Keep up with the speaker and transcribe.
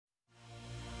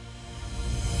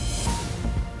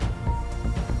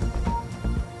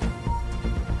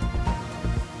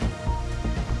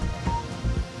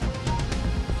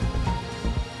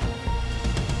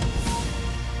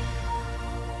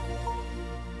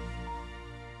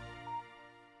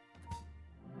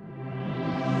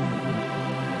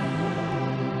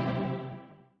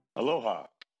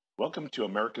Welcome to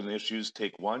American Issues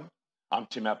Take One. I'm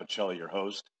Tim Apicella, your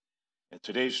host. And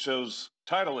today's show's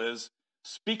title is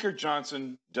Speaker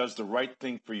Johnson Does the Right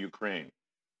Thing for Ukraine.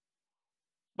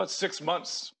 About 6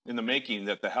 months in the making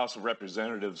that the House of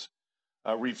Representatives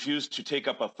refused to take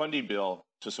up a funding bill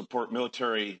to support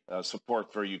military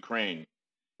support for Ukraine.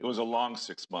 It was a long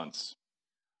 6 months.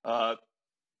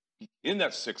 In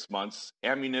that 6 months,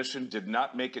 ammunition did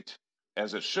not make it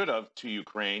as it should have to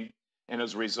Ukraine. And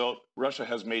as a result, Russia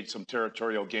has made some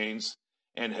territorial gains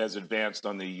and has advanced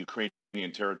on the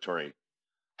Ukrainian territory.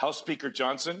 House Speaker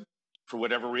Johnson, for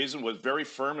whatever reason, was very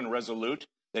firm and resolute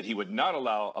that he would not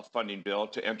allow a funding bill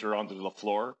to enter onto the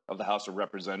floor of the House of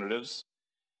Representatives.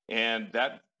 And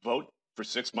that vote for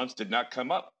 6 months did not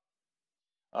come up.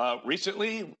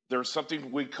 Recently, there's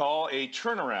something we call a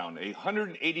turnaround, a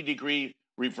 180-degree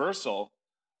reversal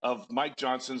of Mike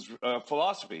Johnson's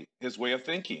philosophy, his way of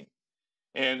thinking.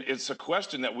 And it's a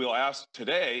question that we'll ask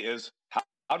today is,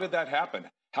 how did that happen?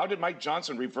 How did Mike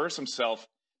Johnson reverse himself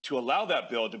to allow that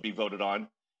bill to be voted on?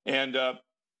 And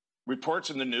reports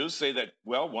in the news say that,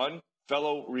 well, one,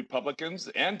 fellow Republicans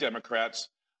and Democrats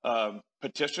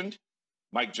petitioned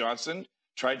Mike Johnson,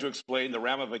 tried to explain the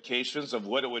ramifications of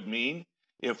what it would mean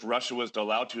if Russia was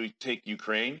allowed to take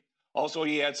Ukraine. Also,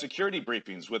 he had security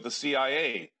briefings with the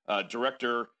CIA.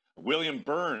 Director William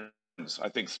Burns, I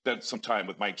think, spent some time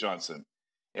with Mike Johnson.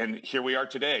 And here we are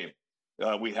today.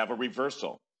 We have a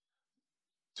reversal.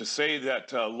 To say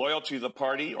that loyalty to the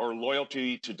party or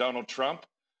loyalty to Donald Trump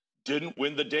didn't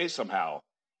win the day somehow.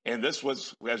 And this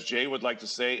was, as Jay would like to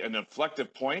say, an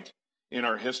inflective point in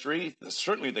our history,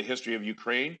 certainly the history of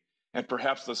Ukraine, and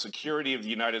perhaps the security of the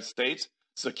United States,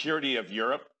 security of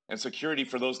Europe, and security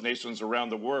for those nations around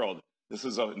the world. This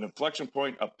is an inflection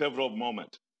point, a pivotal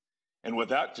moment. And with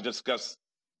that, to discuss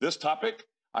this topic,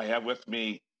 I have with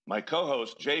me my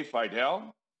co-host, Jay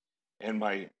Fidell, and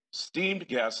my esteemed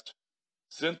guest,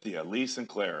 Cynthia Lee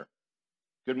Sinclair.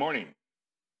 Good morning.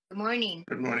 Good morning.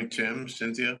 Good morning, Tim,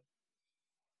 Cynthia.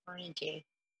 Morning, Jay.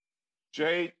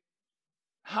 Jay,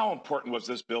 how important was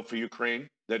this bill for Ukraine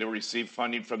that it received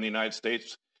funding from the United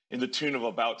States in the tune of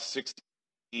about $60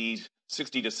 to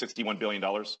 $61 billion?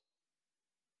 Well,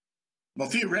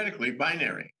 theoretically,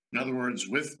 binary. In other words,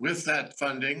 with that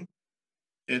funding,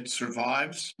 it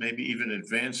survives, maybe even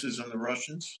advances on the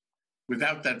Russians.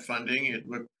 Without that funding, it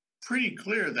looked pretty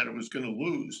clear that it was going to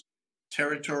lose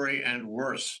territory and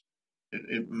worse.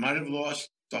 It might have lost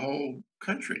the whole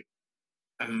country.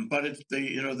 But it's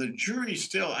the jury's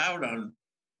still out on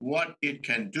what it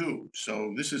can do.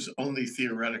 So this is only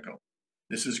theoretical.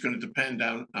 This is going to depend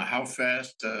on how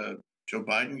fast Joe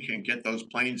Biden can get those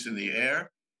planes in the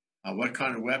air, what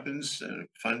kind of weapons and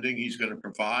funding he's going to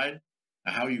provide,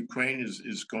 how Ukraine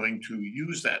is going to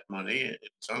use that money,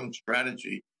 its own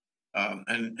strategy,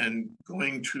 and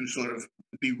going to sort of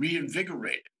be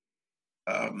reinvigorated,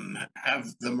 have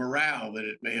the morale that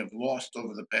it may have lost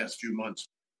over the past few months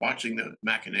watching the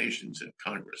machinations in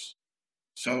Congress.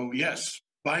 So yes,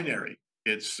 binary.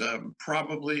 It's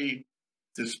probably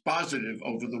dispositive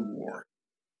over the war.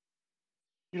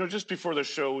 You know, just before the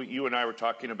show, you and I were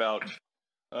talking about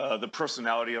the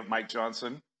personality of Mike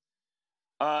Johnson.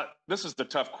 This is the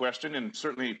tough question, and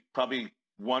certainly probably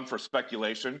one for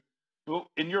speculation. Well,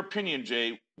 in your opinion,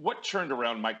 Jay, what turned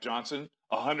around Mike Johnson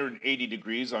 180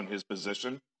 degrees on his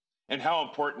position? And how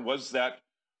important was that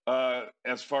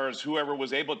as far as whoever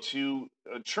was able to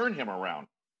turn him around?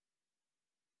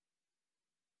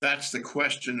 That's the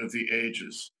question of the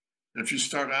ages. And if you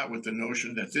start out with the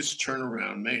notion that this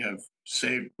turnaround may have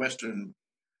saved Western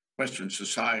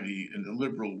society in the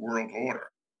liberal world order,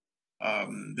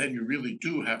 then you really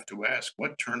do have to ask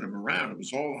what turned him around. It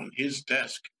was all on his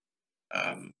desk.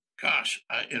 And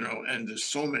there's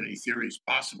so many theories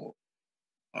possible.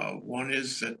 One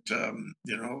is that,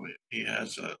 he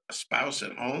has a spouse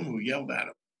at home who yelled at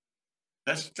him.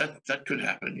 That could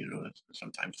happen,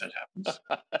 sometimes that happens.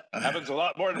 Happens a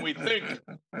lot more than we think.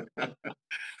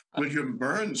 William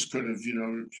Burns could have,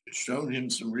 shown him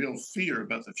some real fear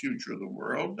about the future of the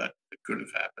world. That could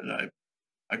have happened.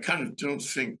 I kind of don't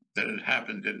think that it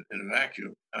happened in a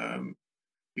vacuum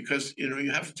because,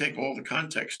 you have to take all the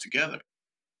context together.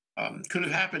 Could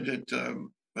have happened at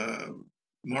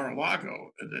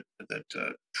Mar-a-Lago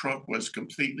that Trump was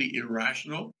completely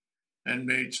irrational and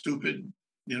made stupid,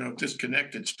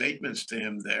 disconnected statements to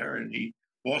him there, and he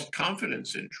lost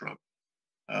confidence in Trump.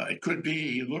 It could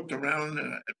be he looked around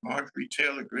at Marjorie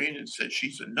Taylor Greene and said,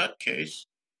 she's a nutcase,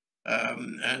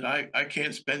 and I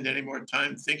can't spend any more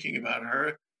time thinking about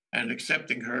her and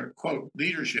accepting her, quote,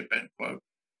 leadership, end quote,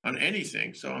 on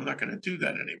anything, so I'm not going to do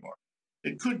that anymore.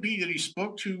 It could be that he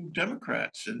spoke to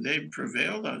Democrats and they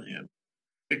prevailed on him.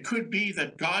 it could be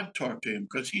that God talked to him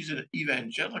because he's an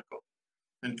evangelical.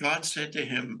 And God said to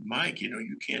him, Mike,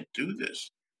 you can't do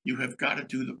this. You have got to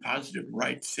do the positive,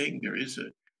 right thing. There is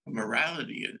a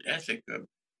morality, an ethic, a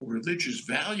religious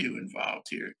value involved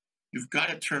here. You've got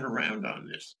to turn around on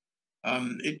this.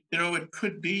 It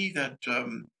could be that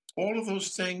all of those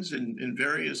things in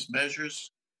various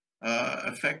measures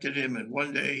affected him. And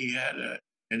one day he had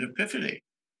an epiphany.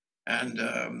 And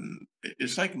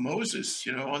it's like Moses,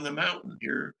 on the mountain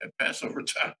here at Passover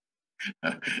time.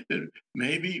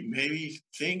 maybe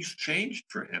things changed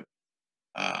for him.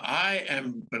 But I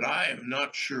am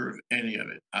not sure of any of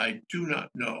it. I do not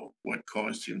know what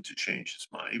caused him to change his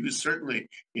mind. He was certainly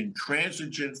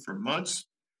intransigent for months,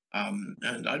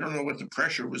 and I don't know what the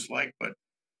pressure was like. But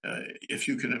if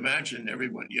you can imagine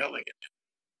everyone yelling at him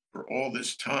for all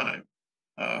this time,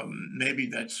 maybe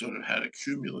that sort of had a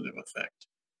cumulative effect.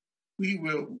 We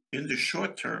will, in the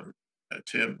short term,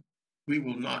 Tim, we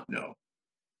will not know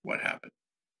what happened.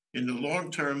 In the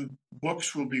long term,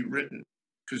 books will be written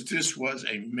because this was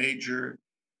a major,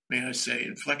 may I say,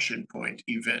 inflection point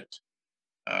event.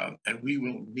 And we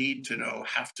will need to know,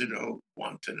 have to know,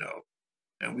 want to know,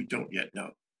 and we don't yet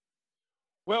know.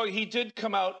 Well, he did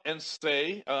come out and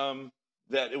say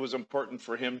that it was important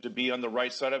for him to be on the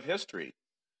right side of history.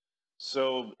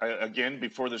 So again,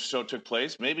 before this show took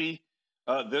place, maybe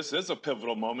this is a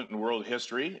pivotal moment in world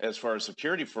history as far as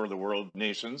security for the world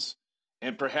nations.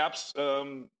 And perhaps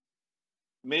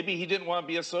maybe he didn't want to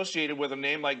be associated with a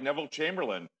name like Neville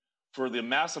Chamberlain for the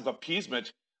massive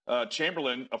appeasement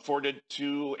Chamberlain afforded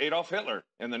to Adolf Hitler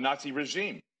and the Nazi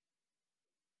regime.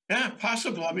 Yeah,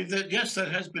 possible. I mean, yes,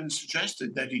 that has been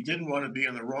suggested that he didn't want to be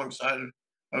on the wrong side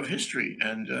of history.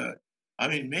 And I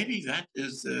mean, maybe that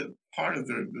is part of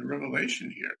the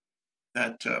revelation here,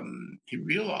 that he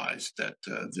realized that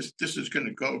this is going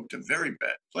to go to very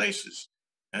bad places,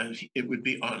 and it would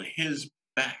be on his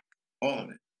back, all of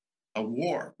it, a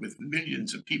war with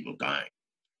millions of people dying.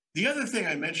 The other thing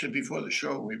I mentioned before the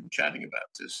show, when we were chatting about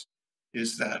this,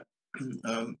 is that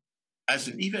as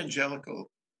an evangelical,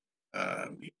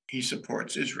 he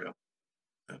supports Israel.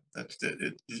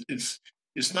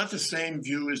 It's not the same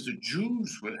view as the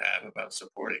Jews would have about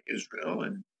supporting Israel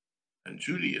and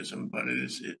Judaism, but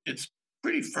it's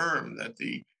pretty firm that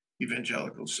the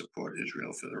evangelicals support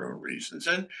Israel for their own reasons.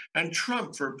 And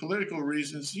Trump, for political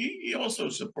reasons, he also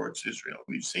supports Israel.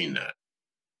 We've seen that.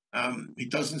 He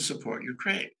doesn't support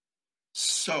Ukraine.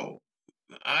 So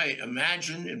I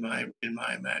imagine in my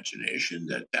imagination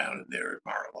that down there at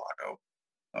Mar-a-Lago,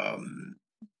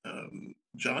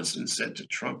 Johnson said to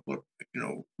Trump, look,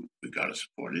 we got to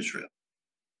support Israel.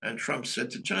 And Trump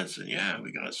said to Johnson, yeah,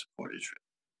 we got to support Israel.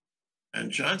 And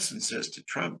Johnson says to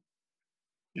Trump,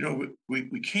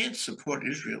 we can't support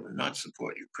Israel and not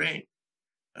support Ukraine.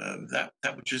 That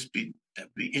would just be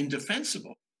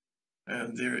indefensible.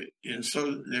 And they're in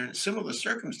similar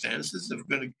circumstances. If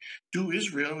we're going to do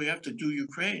Israel, we have to do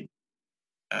Ukraine.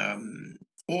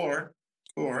 Or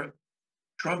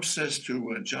Trump says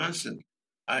to Johnson,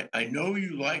 I know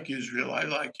you like Israel. I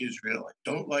like Israel. I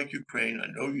don't like Ukraine. I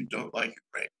know you don't like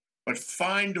Ukraine. But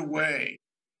find a way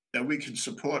that we can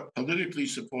politically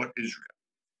support Israel.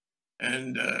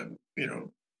 And,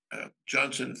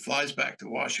 Johnson flies back to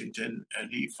Washington and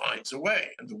he finds a way.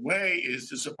 And the way is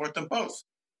to support them both,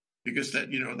 because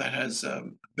that has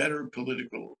better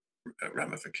political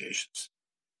ramifications.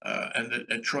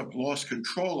 And Trump lost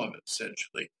control of it,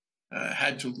 essentially,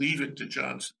 had to leave it to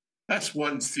Johnson. That's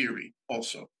one theory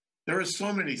also. There are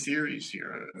so many theories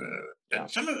here.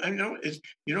 And some of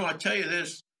I tell you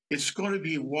this, it's going to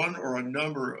be one or a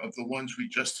number of the ones we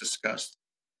just discussed.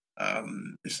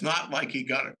 It's not like he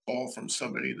got a call from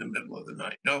somebody in the middle of the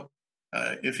night. No,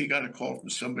 if he got a call from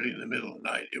somebody in the middle of the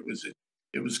night,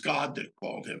 it was God that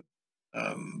called him.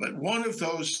 But one of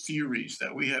those theories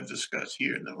that we have discussed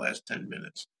here in the last 10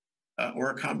 minutes,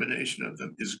 or a combination of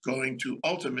them, is going to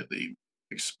ultimately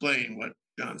explain what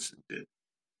Johnson did.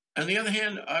 On the other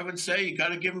hand, I would say you got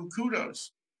to give him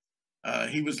kudos.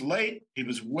 He was late. He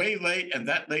was way late, and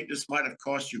that lateness might have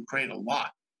cost Ukraine a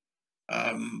lot.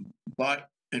 But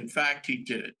in fact, he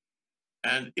did it.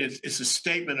 And it's a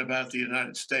statement about the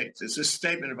United States. It's a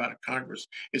statement about Congress.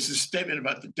 It's a statement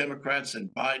about the Democrats and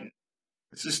Biden.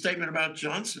 It's a statement about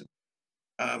Johnson.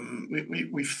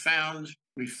 We found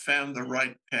the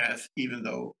right path, even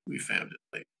though we found it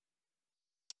late.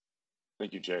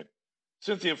 Thank you, Jay.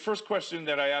 Cynthia, first question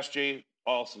that I asked Jay,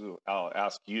 also I'll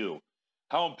ask you.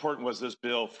 How important was this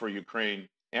bill for Ukraine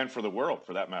and for the world,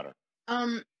 for that matter?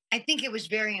 I think it was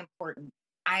very important.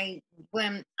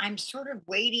 When I'm sort of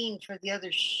waiting for the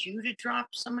other shoe to drop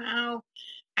somehow,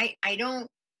 I don't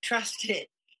trust it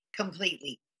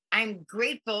completely. I'm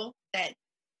grateful that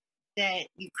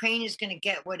Ukraine is going to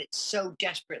get what it so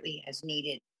desperately has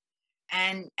needed,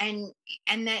 and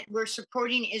and that we're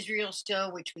supporting Israel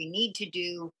still, which we need to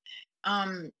do.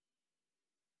 Um,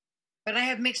 but I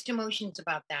have mixed emotions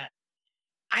about that.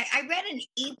 I read an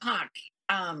Epoch,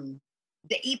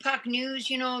 the Epoch News.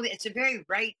 You know, it's a very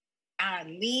right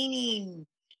leaning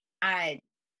uh,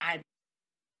 uh,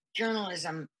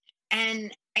 journalism,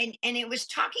 and it was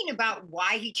talking about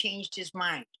why he changed his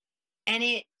mind, and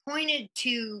it pointed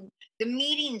to the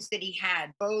meetings that he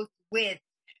had both with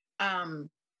um,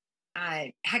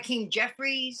 Hakeem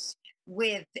Jeffries,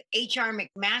 with H.R.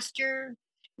 McMaster,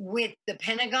 with the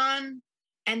Pentagon.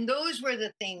 And those were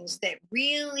the things that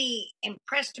really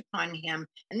impressed upon him.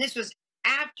 And this was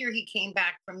after he came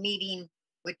back from meeting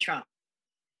with Trump.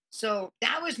 So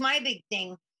that was my big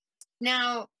thing.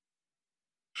 Now,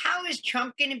 how is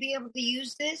Trump going to be able to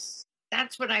use this?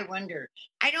 That's what I wonder.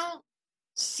 I don't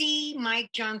see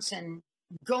Mike Johnson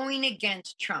going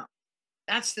against Trump.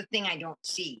 That's the thing I don't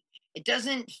see. It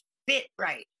doesn't fit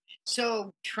right.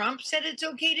 So Trump said it's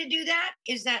okay to do that.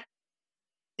 Is that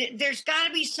there's got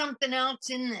to be something else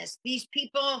in this? These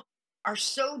people are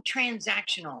so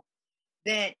transactional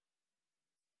that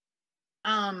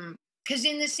because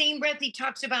in the same breath he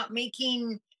talks about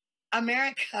making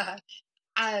America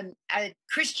a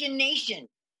Christian nation,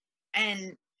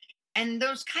 and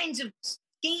those kinds of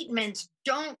statements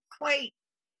don't quite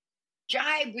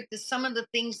jive with some of the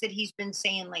things that he's been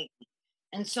saying lately,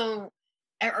 and so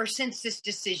or since this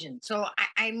decision. So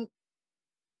I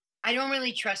don't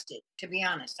really trust it, to be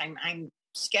honest. I'm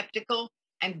skeptical.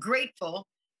 I'm grateful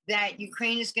that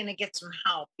Ukraine is going to get some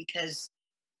help because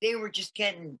they were just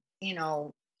getting,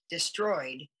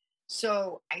 destroyed.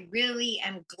 So I really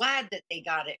am glad that they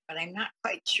got it, but I'm not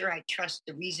quite sure I trust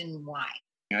the reason why.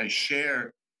 I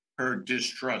share her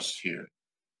distrust here.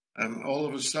 All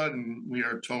of a sudden, we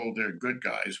are told they're good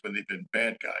guys when they've been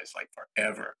bad guys like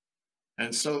forever.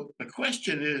 And so the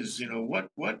question is,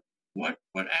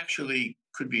 what actually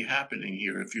could be happening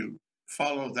here if you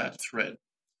follow that thread?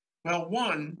 Well,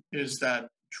 one is that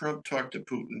Trump talked to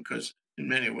Putin because in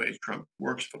many ways Trump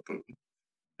works for Putin.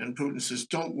 And Putin says,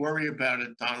 don't worry about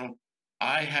it, Donald.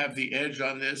 I have the edge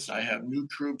on this. I have new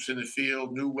troops in the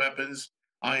field, new weapons.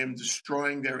 I am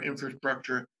destroying their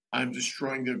infrastructure. I'm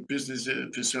destroying their business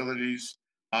facilities.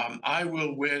 I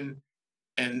will win,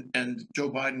 and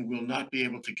Joe Biden will not be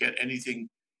able to get anything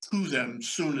to them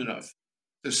soon enough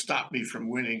to stop me from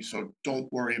winning. So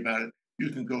don't worry about it. You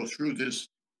can go through this,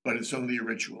 but it's only a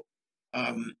ritual.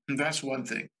 That's one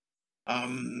thing.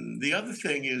 The other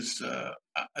thing is a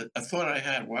thought I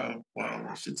had while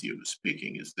Cynthia was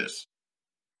speaking is this: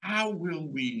 how will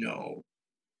we know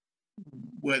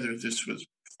whether this was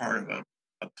part of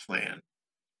a plan,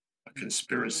 a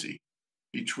conspiracy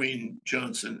between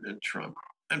Johnson and Trump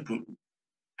and Putin?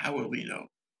 How will we know?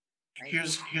 Right.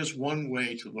 Here's one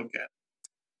way to look at it.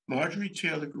 Marjorie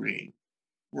Taylor Greene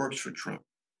works for Trump.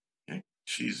 Okay?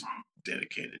 She's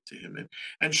dedicated to him,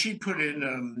 and she put in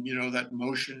that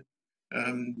motion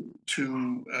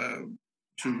to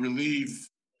relieve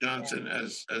Johnson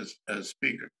as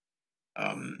speaker.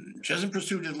 She hasn't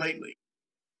pursued it lately.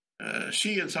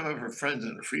 She and some of her friends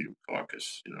in the Freedom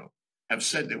Caucus, have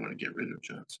said they want to get rid of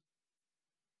Johnson.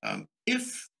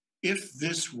 If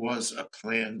this was a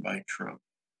plan by Trump,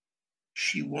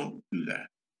 she won't do that.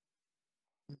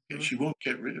 Okay? She won't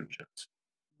get rid of Johnson.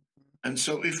 And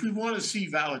so if we want to see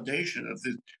validation of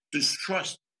the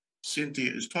distrust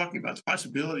Cynthia is talking about, the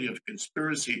possibility of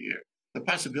conspiracy here, the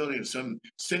possibility of some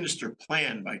sinister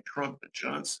plan by Trump and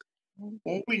Johnson,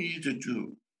 all we need to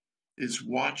do is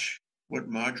watch what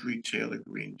Marjorie Taylor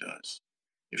Greene does.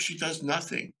 If she does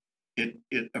nothing, it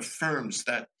affirms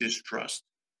that distrust.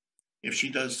 If she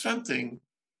does something,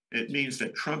 it means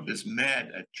that Trump is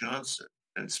mad at Johnson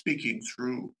and speaking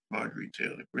through Marjorie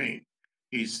Taylor Greene.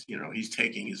 He's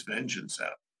taking his vengeance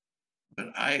out. But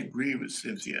I agree with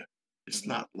Cynthia. It's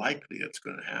not likely it's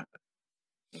going to happen.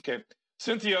 Okay.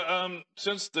 Cynthia,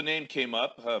 since the name came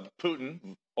up,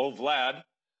 Putin, Vlad,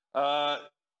 what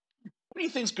do you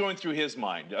think's going through his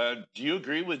mind? Do you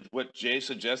agree with what Jay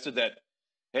suggested that,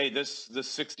 hey, this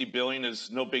 60 billion is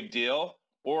no big deal,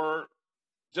 or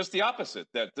just the opposite,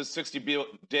 that this 60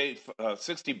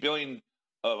 billion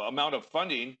amount of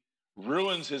funding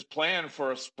ruins his plan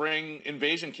for a spring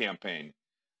invasion campaign,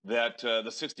 that the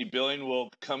 60 billion will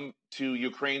come to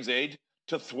Ukraine's aid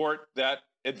to thwart that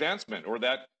advancement or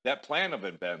that plan of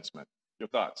advancement? Your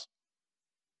thoughts?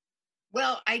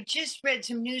 Well, I just read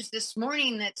some news this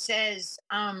morning that says,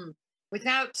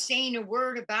 without saying a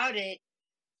word about it,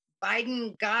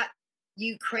 Biden got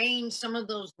Ukraine some of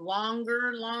those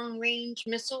longer long range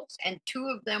missiles, and two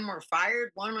of them were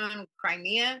fired, one on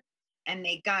Crimea, and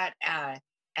they got a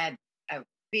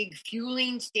big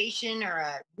fueling station,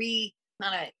 or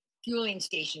not a fueling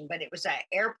station, but it was an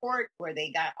airport where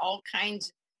they got all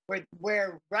kinds,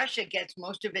 where Russia gets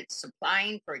most of its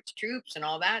supplying for its troops and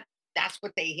all that. That's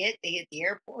what they hit. They hit the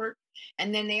airport.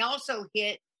 And then they also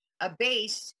hit a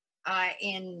base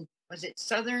in, was it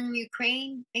southern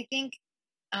Ukraine, I think,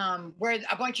 where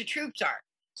a bunch of troops are.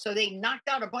 So they knocked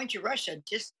out a bunch of Russia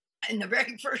just in the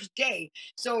very first day.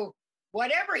 So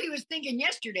whatever he was thinking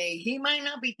yesterday, he might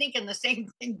not be thinking the same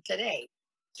thing today.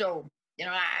 So,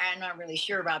 I'm not really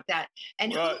sure about that.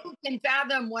 And who can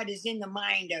fathom what is in the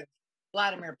mind of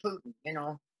Vladimir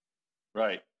Putin,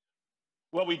 Right.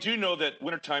 Well, we do know that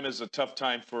wintertime is a tough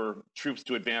time for troops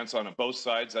to advance on both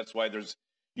sides. That's why there's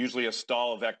usually a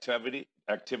stall of activity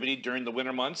during the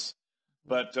winter months.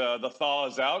 But the thaw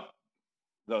is out,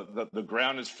 the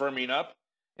ground is firming up,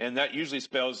 and that usually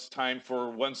spells time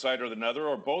for one side or another,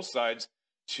 or both sides,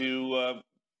 to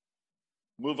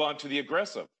move on to the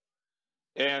aggressive.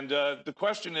 And the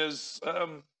question is,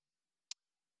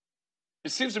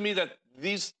 it seems to me that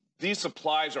these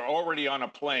supplies are already on a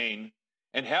plane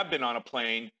and have been on a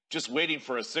plane, just waiting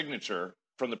for a signature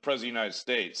from the President of the United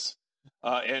States.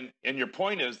 And your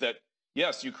point is that,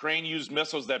 yes, Ukraine used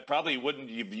missiles that probably wouldn't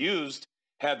have used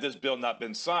had this bill not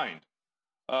been signed.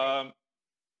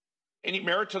 Any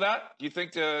merit to that? Do you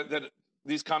think that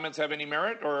these comments have any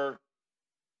merit, or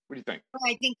what do you think? Well,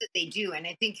 I think that they do, and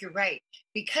I think you're right.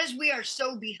 Because we are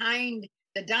so behind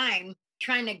the dime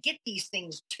trying to get these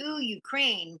things to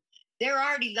Ukraine, they're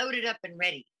already loaded up and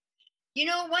ready.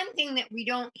 One thing that we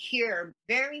don't hear,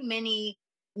 very many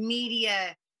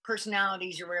media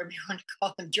personalities, or whatever you want to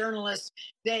call them, journalists,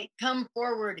 that come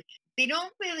forward, they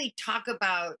don't really talk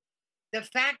about the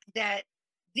fact that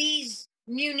these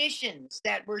munitions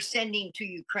that we're sending to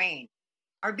Ukraine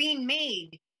are being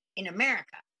made in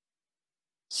America.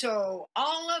 So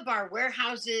all of our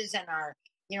warehouses and our,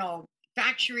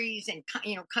 factories and,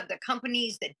 the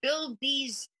companies that build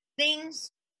these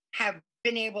things have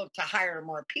been able to hire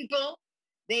more people.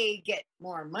 They get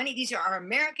more money. These are our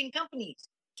American companies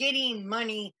getting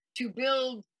money to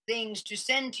build things to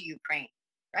send to Ukraine,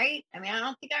 right? I mean, I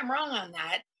don't think I'm wrong on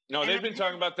that. No, they've been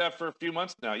talking about that for a few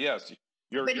months now. Yes,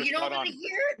 but you don't really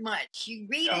hear it much. You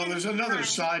read it. Oh, there's another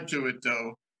side to it,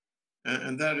 though,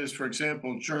 and that is, for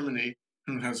example, Germany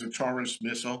has a Taurus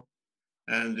missile,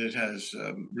 and it has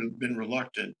been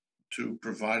reluctant to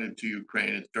provide it to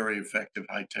Ukraine. It's very effective,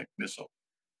 high-tech missile.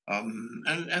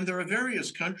 And there are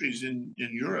various countries in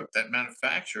Europe that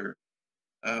manufacture,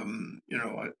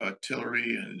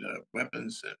 artillery and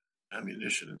weapons and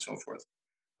ammunition and so forth.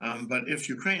 But if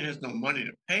Ukraine has no money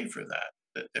to pay for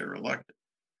that they're reluctant.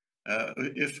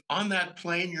 If on that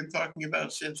plane you're talking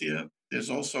about, Cynthia, there's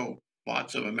also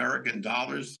lots of American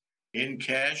dollars in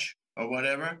cash or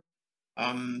whatever,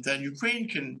 then Ukraine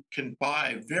can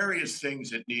buy various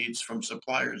things it needs from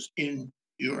suppliers in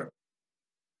Europe.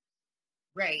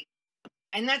 Right.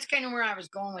 And that's kind of where I was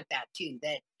going with that too,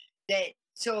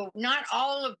 so not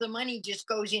all of the money just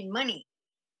goes in money.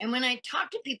 And when I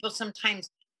talk to people sometimes,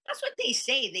 that's what they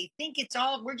say. They think it's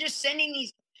all, we're just sending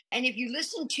these. And if you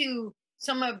listen to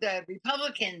some of the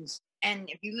Republicans, and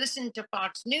if you listen to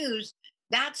Fox News,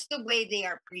 that's the way they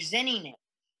are presenting it.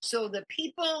 So the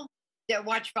people that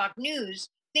watch Fox News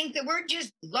think that we're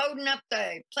just loading up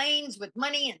the planes with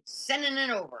money and sending it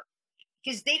over,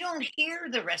 because they don't hear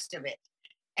the rest of it.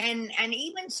 And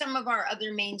even some of our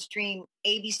other mainstream,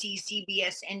 ABC,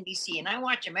 CBS, NBC, and I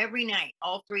watch them every night,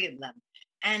 all three of them,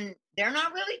 and they're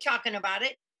not really talking about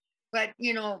it. But,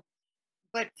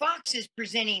 but Fox is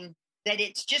presenting that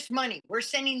it's just money. We're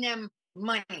sending them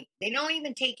money. They don't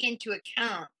even take into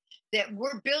account that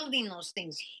we're building those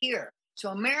things here. So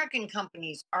American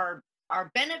companies are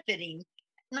benefiting,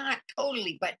 not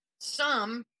totally, but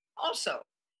some also.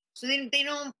 So they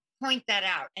don't point that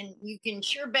out. And you can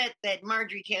sure bet that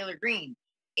Marjorie Taylor Greene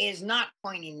is not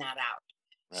pointing that out.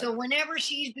 Right. So whenever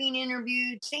she's being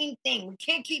interviewed, same thing. We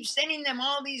can't keep sending them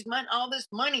all this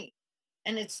money.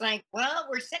 And it's like, well,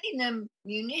 we're sending them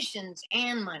munitions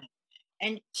and money.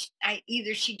 And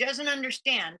either she doesn't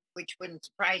understand, which wouldn't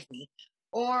surprise me,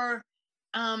 or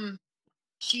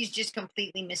she's just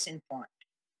completely misinformed.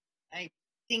 I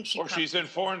think she's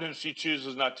informed and she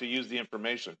chooses not to use the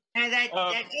information. And that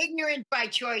ignorant by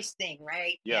choice thing,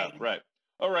 right? Yeah, right.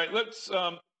 All right, let's,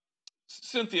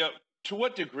 Cynthia, to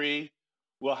what degree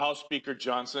will House Speaker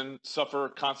Johnson suffer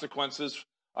consequences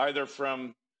either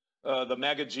from the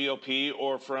MAGA GOP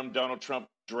or from Donald Trump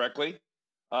directly?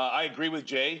 I agree with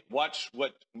Jay. Watch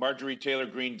what Marjorie Taylor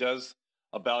Greene does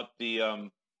about the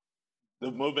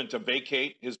movement to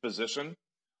vacate his position.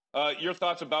 Your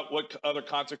thoughts about what other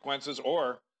consequences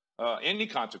or any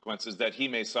consequences that he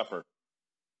may suffer?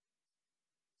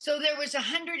 So there was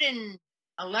 111,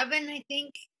 I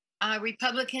think,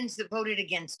 Republicans that voted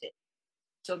against it.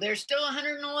 So there's still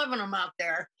 111 of them out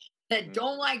there that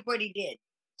don't like what he did.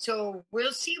 So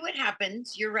we'll see what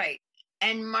happens. You're right.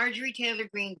 And Marjorie Taylor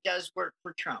Greene does work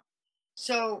for Trump.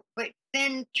 So, but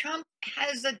then Trump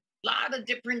has a lot of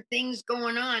different things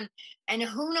going on. And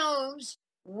who knows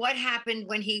what happened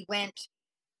when he went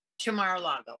to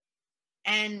Mar-a-Lago.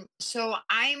 And so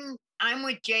I'm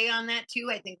with Jay on that too.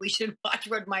 I think we should watch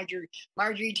what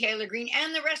Marjorie Taylor Greene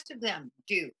and the rest of them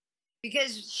do,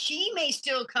 because she may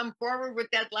still come forward with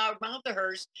that loud mouth of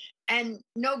hers and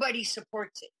nobody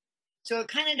supports it. So it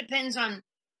kind of depends on,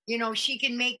 she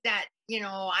can make that,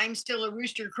 I'm still a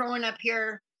rooster crowing up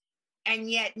here, and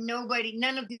yet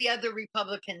none of the other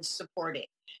Republicans support it.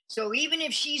 So even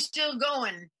if she's still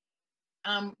going,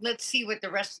 let's see what the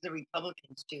rest of the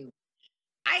Republicans do.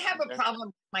 I have a problem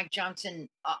with Mike Johnson,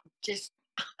 just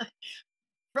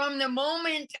from the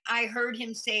moment I heard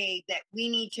him say that we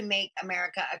need to make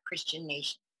America a Christian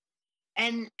nation.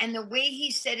 And the way he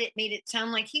said it made it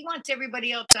sound like he wants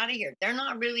everybody else out of here. They're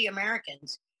not really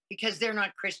Americans because they're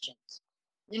not Christians.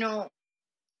 You know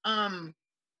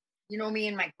me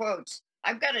and my quotes.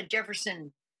 I've got a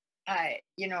Jefferson,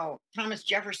 Thomas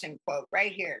Jefferson quote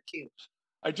right here too.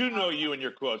 I do know you and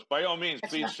your quotes. By all means,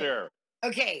 please share.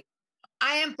 Okay.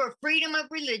 I am for freedom of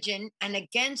religion and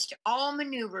against all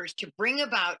maneuvers to bring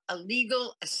about a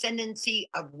legal ascendancy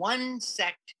of one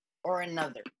sect or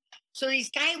another. So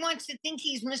this guy wants to think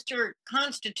he's Mr.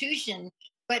 Constitution,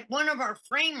 but one of our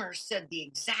framers said the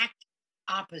exact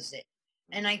opposite.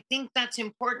 And I think that's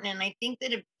important. And I think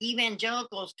that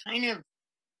evangelicals kind of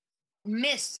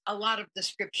miss a lot of the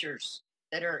scriptures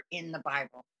that are in the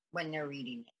Bible when they're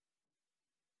reading it.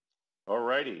 All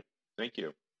righty. Thank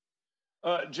you.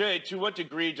 Jay, to what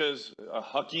degree does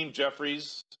Hakeem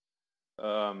Jeffries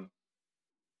and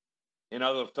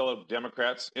other fellow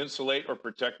Democrats insulate or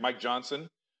protect Mike Johnson?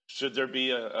 Should there be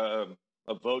a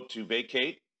vote to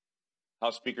vacate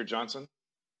House Speaker Johnson?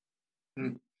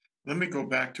 Let me go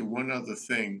back to one other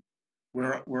thing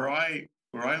where I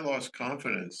lost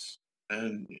confidence,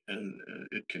 and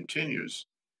it continues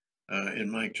in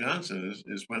Mike Johnson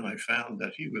is when I found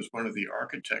that he was one of the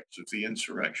architects of the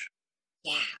insurrection.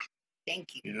 Yeah. Thank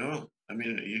you.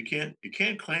 You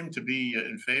can't claim to be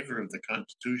in favor of the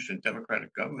Constitution,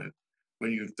 democratic government,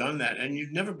 when you've done that and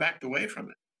you've never backed away from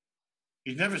it.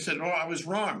 He's never said, "Oh, I was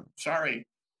wrong. Sorry."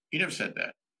 He never said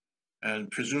that, and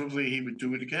presumably he would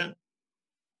do it again.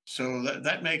 So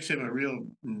that makes him a real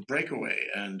breakaway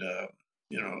and a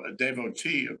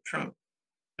devotee of Trump,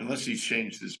 unless he's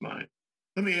changed his mind.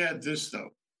 Let me add this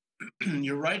though: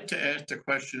 you're right to ask the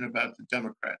question about the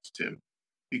Democrats, Tim,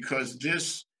 because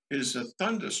this is a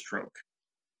thunderstroke.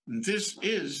 This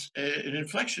is an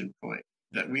inflection point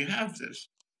that we have this.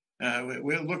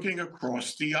 We're looking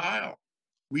across the aisle.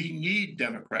 We need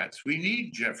Democrats. We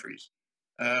need Jeffries.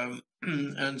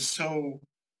 And so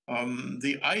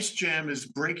the ice jam is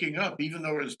breaking up, even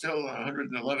though there's still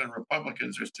 111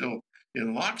 Republicans are still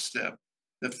in lockstep.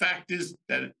 The fact is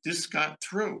that this got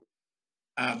through.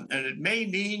 And it may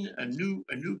mean a new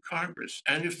Congress.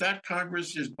 And if that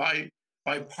Congress is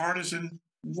bipartisan,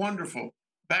 wonderful.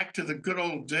 Back to the good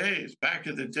old days, back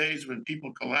to the days when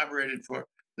people collaborated for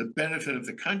the benefit of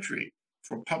the country,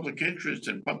 for public interest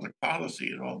and public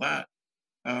policy and all that.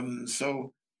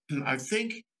 So I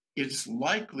think it's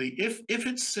likely, if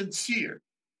it's sincere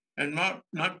and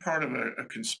not part of a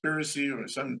conspiracy or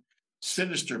some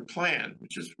sinister plan,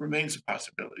 which remains a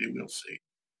possibility, we'll see.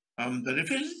 That if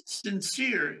it's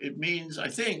sincere, I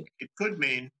think it could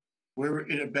mean we're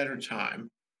in a better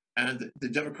time. And the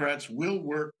Democrats will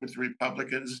work with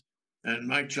Republicans, and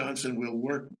Mike Johnson will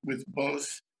work with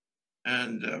both.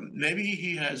 And maybe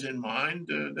he has in mind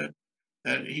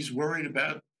that he's worried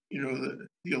about, the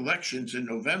elections in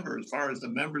November as far as the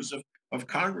members of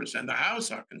Congress and the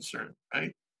House are concerned,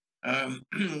 right?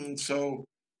 So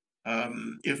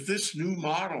if this new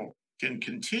model can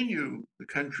continue, the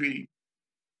country,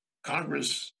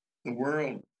 Congress, the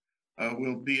world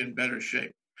will be in better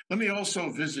shape. Let me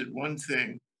also visit one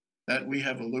thing that we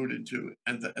have alluded to,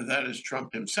 and that is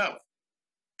Trump himself.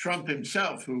 Trump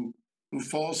himself, who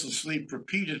falls asleep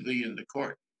repeatedly in the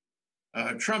court.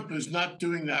 Trump is not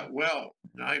doing that well.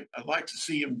 I'd like to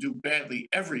see him do badly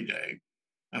every day,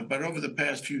 but over the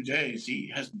past few days,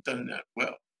 he hasn't done that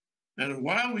well. And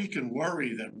while we can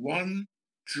worry that one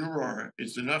juror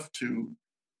is enough to,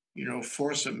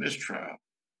 force a mistrial,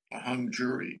 a hung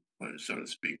jury, so to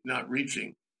speak, not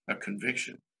reaching a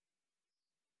conviction.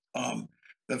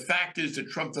 The fact is that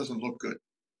Trump doesn't look good.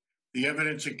 The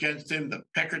evidence against him, the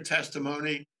Pecker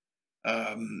testimony,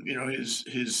 you know,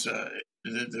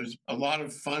 there's a lot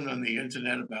of fun on the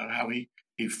internet about how he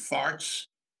farts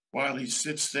while he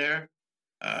sits there,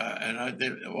 and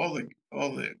all the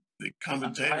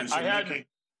commentators are making.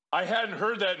 I hadn't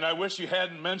heard that, and I wish you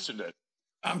hadn't mentioned it.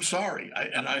 I'm sorry,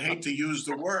 and I hate to use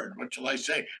the word. What shall I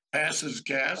say? Passes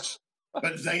gas,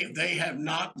 but they have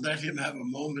not let him have a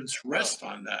moment's rest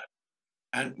on that.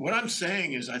 And what I'm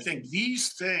saying is, I think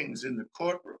these things in the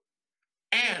courtroom,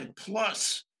 and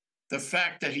plus the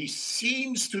fact that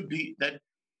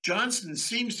Johnson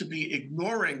seems to be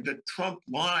ignoring the Trump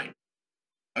line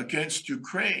against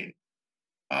Ukraine,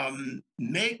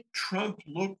 make Trump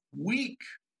look weak.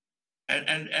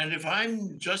 And if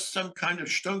I'm just some kind of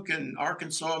stunk in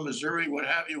Arkansas, Missouri, what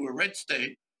have you, a red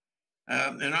state,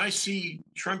 and I see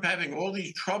Trump having all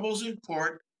these troubles in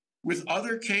court with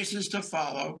other cases to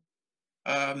follow,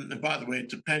 and by the way, it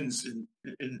depends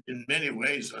in many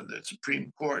ways on the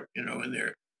Supreme Court, you know, and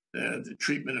the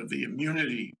treatment of the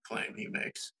immunity claim he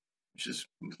makes, which is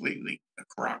completely a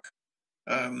crock.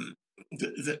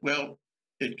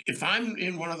 If I'm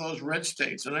in one of those red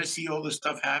states and I see all this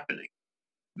stuff happening,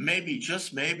 maybe,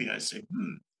 just maybe, I say,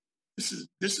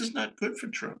 this is not good for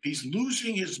Trump. He's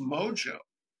losing his mojo.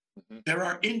 Mm-hmm. There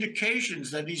are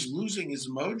indications that he's losing his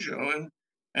mojo,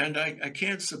 and I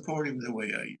can't support him the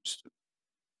way I used to.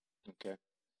 Okay.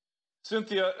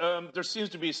 Cynthia, there seems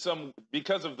to be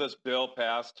because of this bill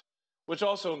passed, which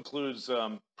also includes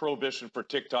prohibition for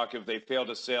TikTok if they fail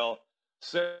to sell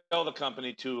the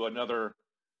company to another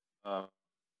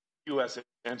U.S.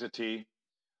 entity.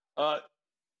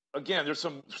 Again, there's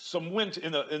some wind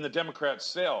in the Democrats'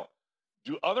 sail.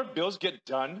 Do other bills get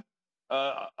done?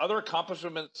 Other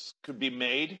accomplishments could be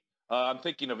made. I'm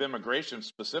thinking of immigration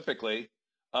specifically.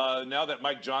 Now that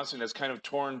Mike Johnson has kind of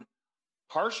torn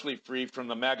partially free from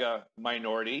the MAGA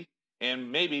minority and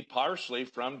maybe partially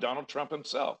from Donald Trump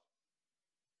himself.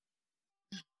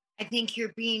 I think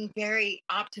you're being very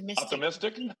optimistic.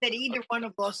 Optimistic? That either one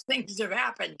of those things have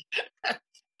happened.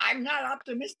 I'm not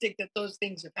optimistic that those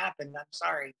things have happened. I'm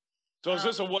sorry. So is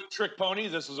this a one-trick pony?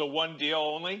 This is a one deal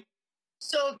only?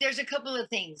 So there's a couple of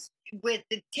things with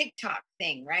the TikTok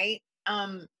thing, right?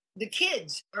 The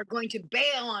kids are going to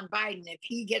bail on Biden if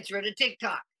he gets rid of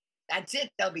TikTok. That's it.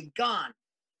 They'll be gone.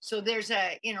 So there's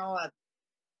a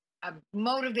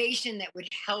motivation that would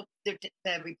help the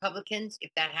Republicans if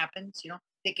that happens. You know,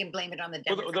 they can blame it on the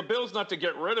Democrats. Well, the bill's not to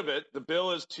get rid of it. The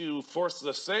bill is to force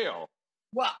the sale.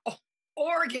 Well,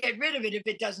 or get rid of it if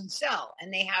it doesn't sell.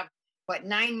 And they have,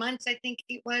 9 months, I think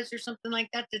it was, or something like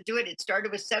that to do it. It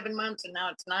started with 7 months and now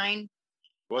it's 9.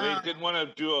 Well, they didn't want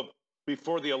to do it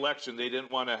before the election. They didn't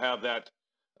want to have that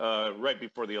right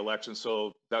before the election.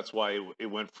 So that's why it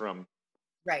went from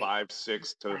 5,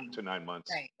 6 to 9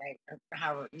 months. Right. Or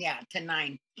however, to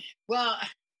 9. Well,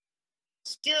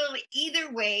 still, either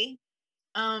way,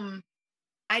 I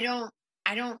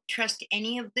don't trust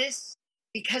any of this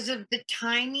because of the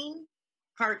timing,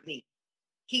 partly.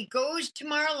 He goes to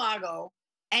Mar-a-Lago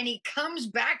and he comes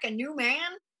back a new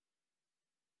man.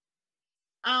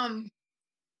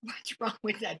 What's wrong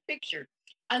with that picture?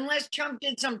 Unless Trump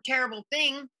did some terrible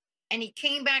thing and he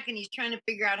came back and he's trying to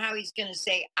figure out how he's going to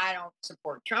say, I don't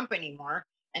support Trump anymore.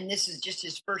 And this is just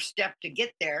his first step to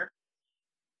get there.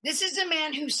 This is a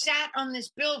man who sat on this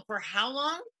bill for how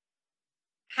long?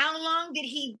 How long did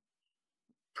he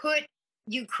put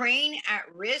Ukraine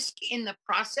at risk in the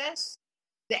process?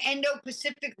 The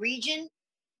Indo-Pacific region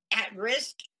at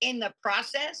risk in the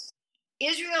process?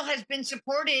 Israel has been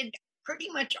supported pretty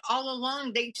much all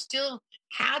along. They've still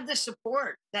had the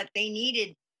support that they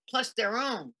needed, plus their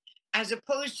own, as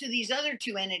opposed to these other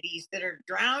two entities that are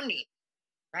drowning,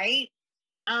 right?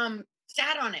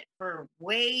 Sat on it for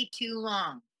way too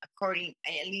long, according,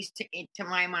 at least to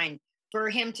my mind, for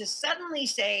him to suddenly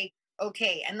say,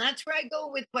 okay, and that's where I go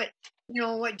with what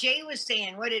Jay was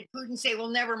saying. What did Putin say? Well,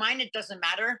 never mind, it doesn't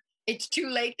matter. It's too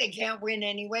late. They can't win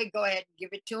anyway. Go ahead and give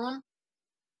it to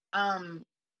them.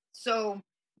 So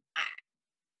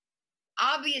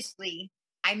obviously,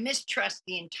 I mistrust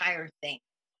the entire thing.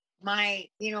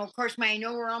 Of course, I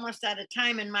know we're almost out of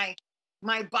time, and my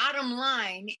bottom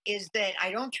line is that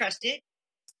I don't trust it,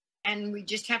 and we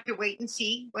just have to wait and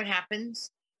see what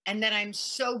happens, and that I'm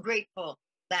so grateful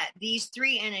that these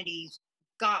three entities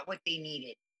got what they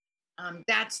needed.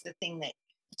 That's the thing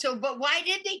but why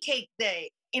did they take the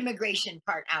immigration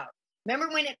part out?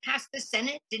 Remember when it passed the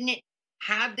Senate, didn't it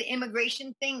have the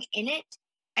immigration thing in it?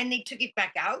 And they took it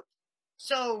back out.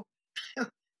 So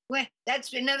well,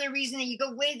 that's another reason that you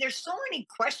go, wait, there's so many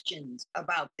questions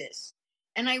about this.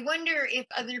 And I wonder if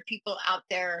other people out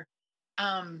there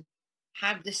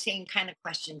have the same kind of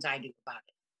questions I do about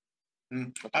it.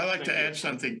 I'd like to add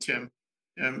something, Tim.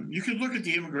 You could look at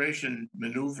the immigration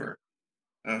maneuver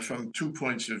from 2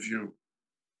 points of view.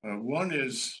 One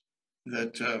is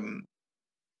that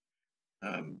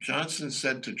Johnson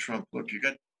said to Trump, look, you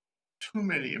got too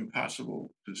many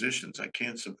impossible positions. I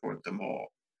can't support them all.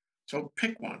 So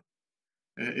pick one.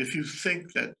 If you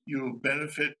think that you'll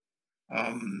benefit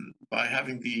by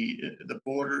having the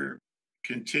border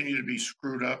continue to be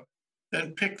screwed up,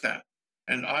 then pick that.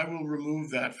 And I will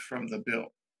remove that from the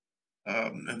bill.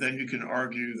 And then you can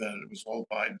argue that it was all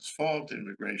Biden's fault,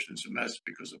 immigration's a mess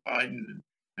because of Biden,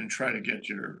 and try to get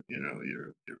your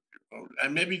vote.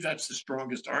 And maybe that's the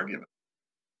strongest argument.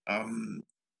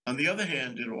 On the other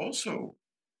hand, it also,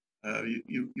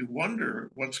 you wonder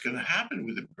what's going to happen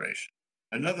with immigration.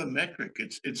 Another metric,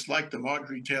 it's like the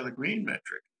Marjorie Taylor Greene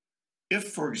metric. If,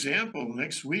 for example,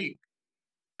 next week,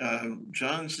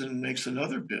 Johnson makes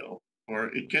another bill,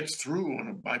 or it gets through on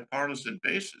a bipartisan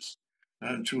basis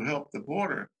to help the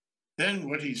border, then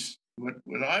what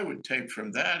I would take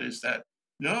from that is that,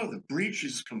 no, the breach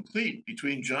is complete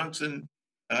between Johnson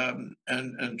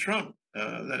and Trump,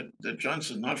 that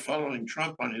Johnson not following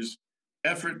Trump on his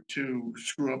effort to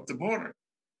screw up the border.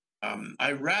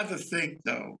 I rather think,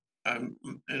 though, I'm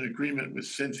in agreement with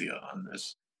Cynthia on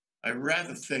this, I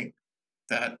rather think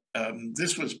that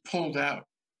this was pulled out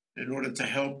in order to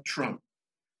help Trump,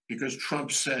 because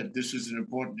Trump said, this is an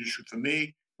important issue for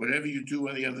me. Whatever you do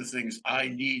on the other things, I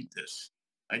need this.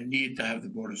 I need to have the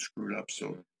border screwed up,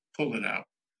 so pull it out.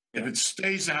 If it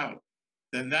stays out,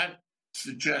 then that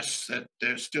suggests that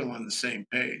they're still on the same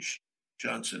page,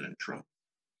 Johnson and Trump.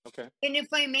 Okay. And if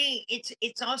I may,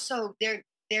 it's also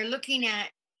they're looking at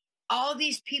all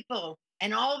these people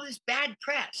and all this bad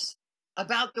press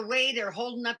about the way they're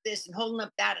holding up this and holding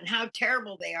up that and how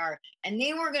terrible they are. And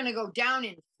they were going to go down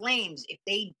in flames if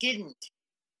they didn't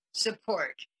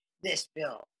support this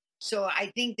bill. So I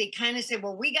think they kind of said,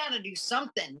 well, we got to do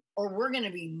something or we're going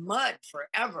to be mud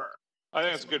forever. I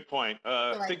think that's a good point.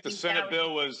 I think the Senate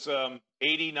bill was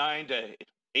 89 to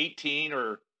 18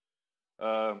 or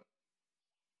no,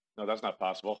 that's not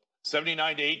possible.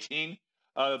 79 to 18.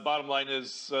 The bottom line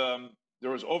is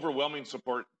there was overwhelming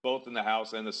support both in the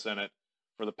House and the Senate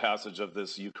for the passage of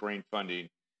this Ukraine funding.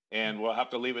 And we'll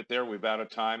have to leave it there. We've out of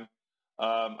time.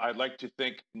 I'd like to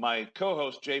thank my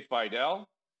co-host, Jay Fidell,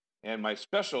 and my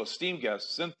special esteemed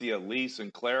guest, Cynthia Lee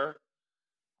Sinclair.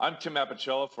 I'm Tim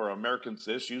Apicella for Americans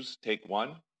Issues, Take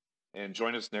One, and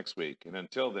join us next week. And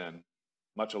until then,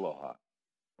 much aloha.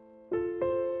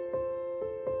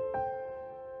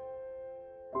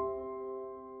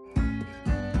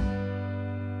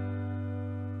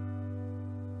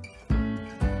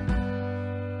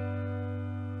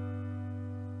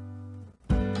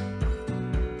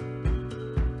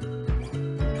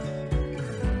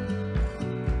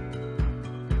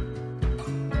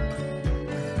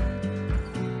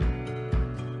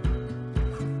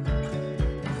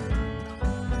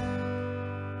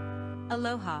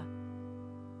 Aloha.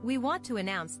 We want to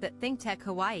announce that ThinkTech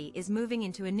Hawaii is moving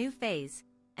into a new phase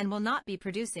and will not be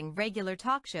producing regular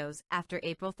talk shows after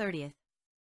April 30th.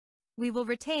 We will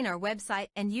retain our website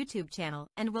and YouTube channel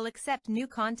and will accept new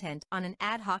content on an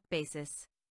ad hoc basis.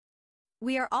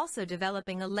 We are also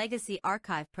developing a legacy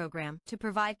archive program to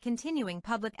provide continuing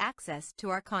public access to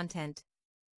our content.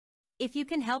 If you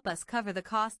can help us cover the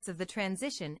costs of the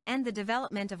transition and the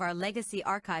development of our legacy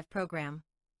archive program,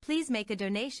 please make a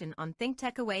donation on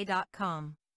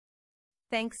thinktechaway.com.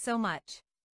 Thanks so much.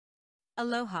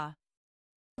 Aloha.